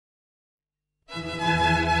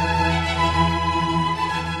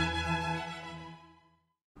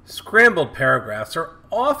Scrambled paragraphs are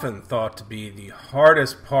often thought to be the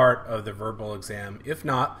hardest part of the verbal exam, if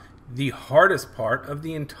not the hardest part of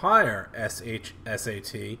the entire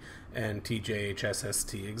SHSAT and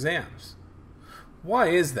TJHSST exams. Why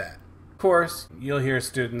is that? Of course, you'll hear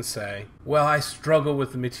students say, well, I struggle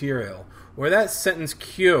with the material, or that sentence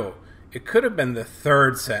Q, it could have been the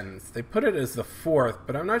third sentence. They put it as the fourth,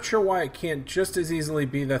 but I'm not sure why it can't just as easily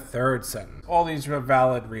be the third sentence. All these are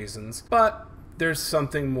valid reasons, but there's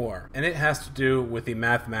something more, and it has to do with the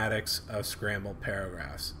mathematics of scrambled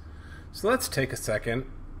paragraphs. So let's take a second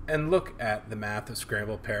and look at the math of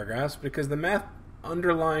scrambled paragraphs, because the math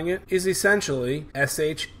underlying it is essentially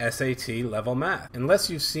SHSAT level math.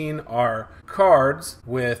 Unless you've seen our cards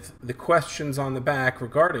with the questions on the back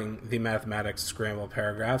regarding the mathematics of scrambled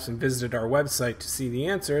paragraphs and visited our website to see the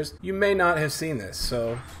answers, you may not have seen this.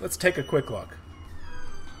 So let's take a quick look.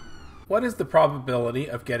 What is the probability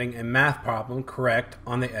of getting a math problem correct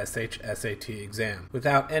on the SHSAT exam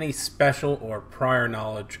without any special or prior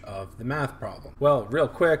knowledge of the math problem? Well, real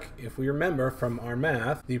quick, if we remember from our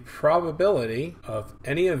math, the probability of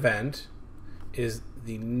any event is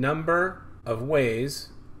the number of ways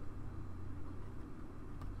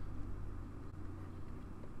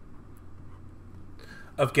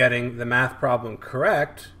of getting the math problem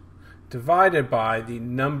correct divided by the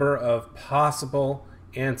number of possible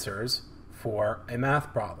answers for a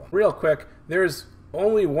math problem. Real quick, there's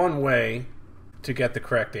only one way to get the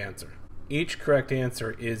correct answer. Each correct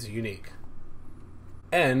answer is unique.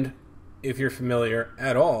 And if you're familiar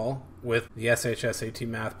at all with the SHSAT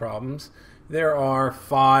math problems, there are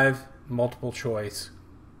 5 multiple choice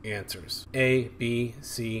answers. A, B,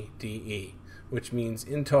 C, D, E, which means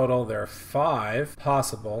in total there are 5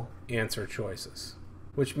 possible answer choices,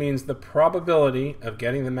 which means the probability of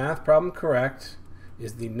getting the math problem correct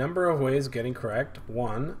is the number of ways getting correct,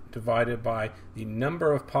 1, divided by the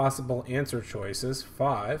number of possible answer choices,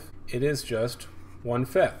 5. It is just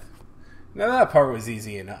 1/5. Now that part was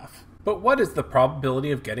easy enough. But what is the probability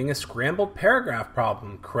of getting a scrambled paragraph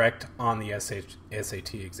problem correct on the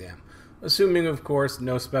SHSAT exam? Assuming, of course,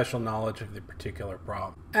 no special knowledge of the particular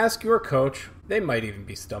problem. Ask your coach. They might even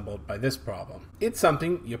be stumbled by this problem. It's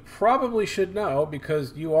something you probably should know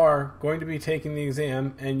because you are going to be taking the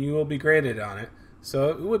exam and you will be graded on it.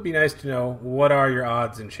 So it would be nice to know what are your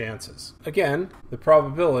odds and chances. Again, the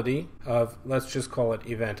probability of, let's just call it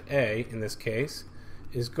event A in this case,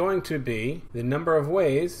 is going to be the number of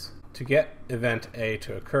ways to get event A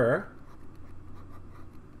to occur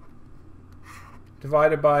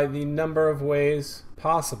divided by the number of ways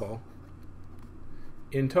possible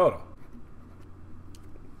in total.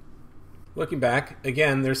 Looking back,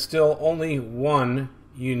 again, there's still only one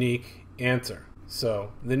unique answer.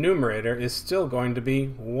 So the numerator is still going to be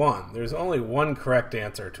 1. There's only one correct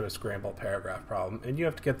answer to a scrambled paragraph problem, and you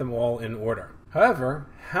have to get them all in order. However,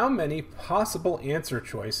 how many possible answer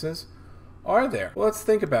choices are there? Well, let's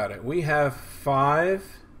think about it. We have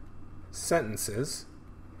 5 sentences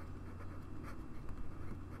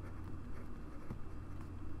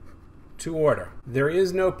to order. There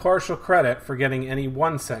is no partial credit for getting any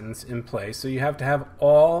one sentence in place, so you have to have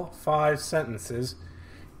all 5 sentences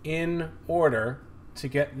in order to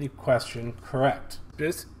get the question correct.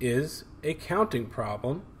 This is a counting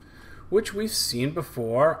problem, which we've seen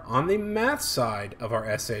before on the math side of our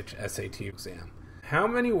SHSAT exam. How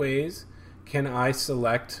many ways can I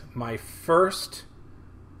select my first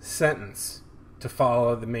sentence to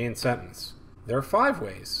follow the main sentence? There are 5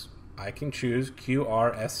 ways. I can choose Q,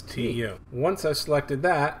 R, S, T, U. Once I've selected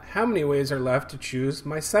that, how many ways are left to choose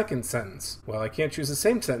my second sentence? Well, I can't choose the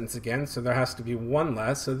same sentence again, so there has to be 1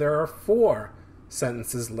 less, so there are 4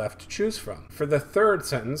 sentences left to choose from. For the third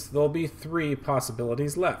sentence, there'll be 3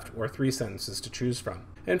 possibilities left, or 3 sentences to choose from.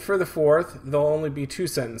 And for the fourth, there'll only be 2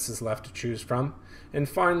 sentences left to choose from. And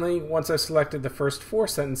finally, once I've selected the first 4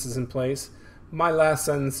 sentences in place, my last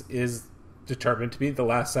sentence is determined to be the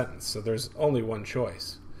last sentence, so there's only one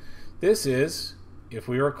choice. This is, if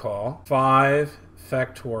we recall, 5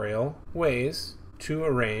 factorial ways to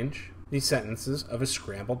arrange the sentences of a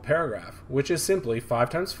scrambled paragraph, which is simply 5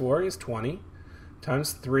 times 4 is 20,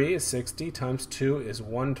 times 3 is 60, times 2 is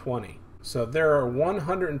 120. So there are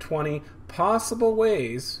 120 possible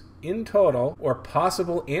ways in total, or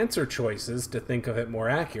possible answer choices, to think of it more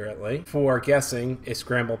accurately, for guessing a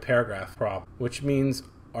scrambled paragraph problem, which means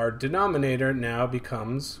our denominator now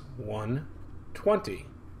becomes 120.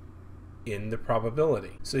 In the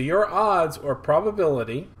probability. So your odds or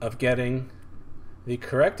probability of getting the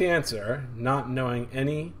correct answer, not knowing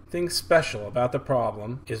anything special about the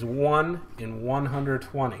problem, is 1 in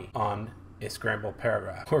 120 on a scrambled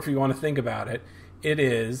paragraph. Or if you want to think about it, it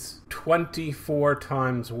is 24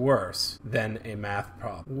 times worse than a math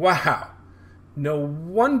problem. Wow! No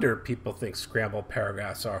wonder people think scrambled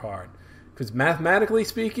paragraphs are hard. Because mathematically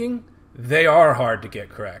speaking, they are hard to get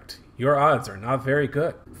correct. Your odds are not very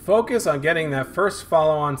good. Focus on getting that first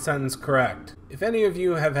follow-on sentence correct. If any of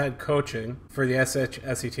you have had coaching for the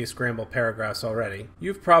SHSAT scrambled paragraphs already,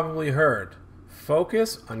 you've probably heard,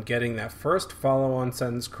 focus on getting that first follow-on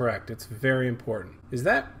sentence correct. It's very important. Is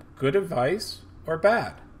that good advice or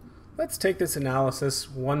bad? Let's take this analysis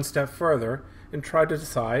one step further and try to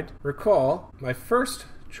decide. Recall, my first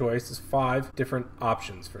choice is 5 different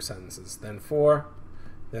options for sentences, then 4,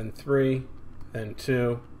 then 3, then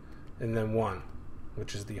 2, and then 1,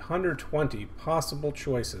 which is the 120 possible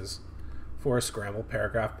choices for a scrambled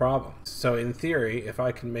paragraph problem. So in theory, if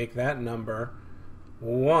I can make that number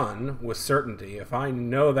 1 with certainty, if I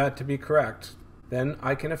know that to be correct, then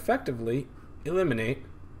I can effectively eliminate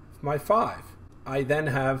my 5. I then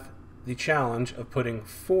have the challenge of putting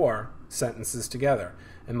 4 sentences together,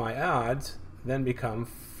 and my odds then become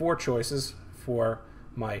 4 choices for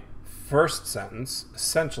my first sentence,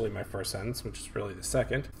 essentially my first sentence, which is really the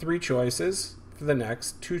second, 3 choices for the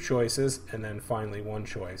next, 2 choices, and then finally 1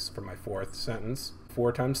 choice for my fourth sentence.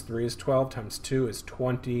 4 times 3 is 12, times 2 is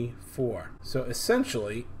 24. So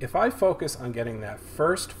essentially, if I focus on getting that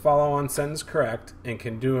first follow-on sentence correct and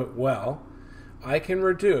can do it well, I can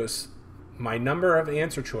reduce my number of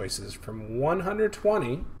answer choices from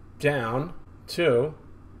 120 down to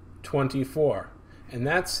 24. And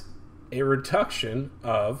that's a reduction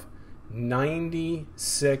of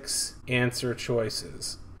 96 answer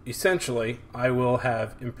choices. Essentially, I will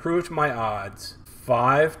have improved my odds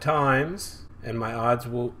 5 times, and my odds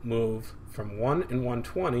will move from 1 in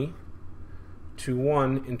 120 to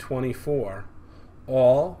 1 in 24,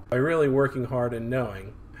 all by really working hard and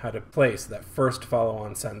knowing how to place that first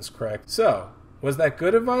follow-on sentence correct. So, was that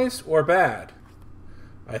good advice or bad?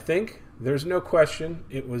 I think there's no question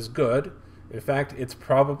it was good. In fact, it's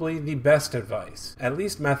probably the best advice. At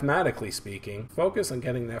least mathematically speaking, focus on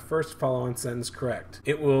getting that first follow-on sentence correct.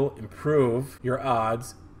 It will improve your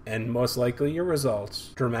odds and most likely your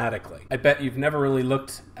results dramatically. I bet you've never really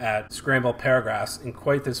looked at scrambled paragraphs in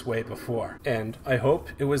quite this way before. And I hope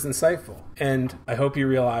it was insightful. And I hope you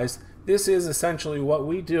realize this is essentially what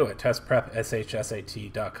we do at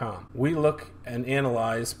testprepshsat.com. We look and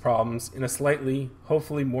analyze problems in a slightly,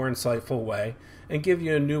 hopefully more insightful way and give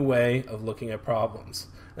you a new way of looking at problems.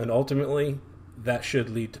 And ultimately, that should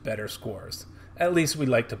lead to better scores. At least we'd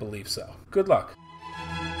like to believe so. Good luck.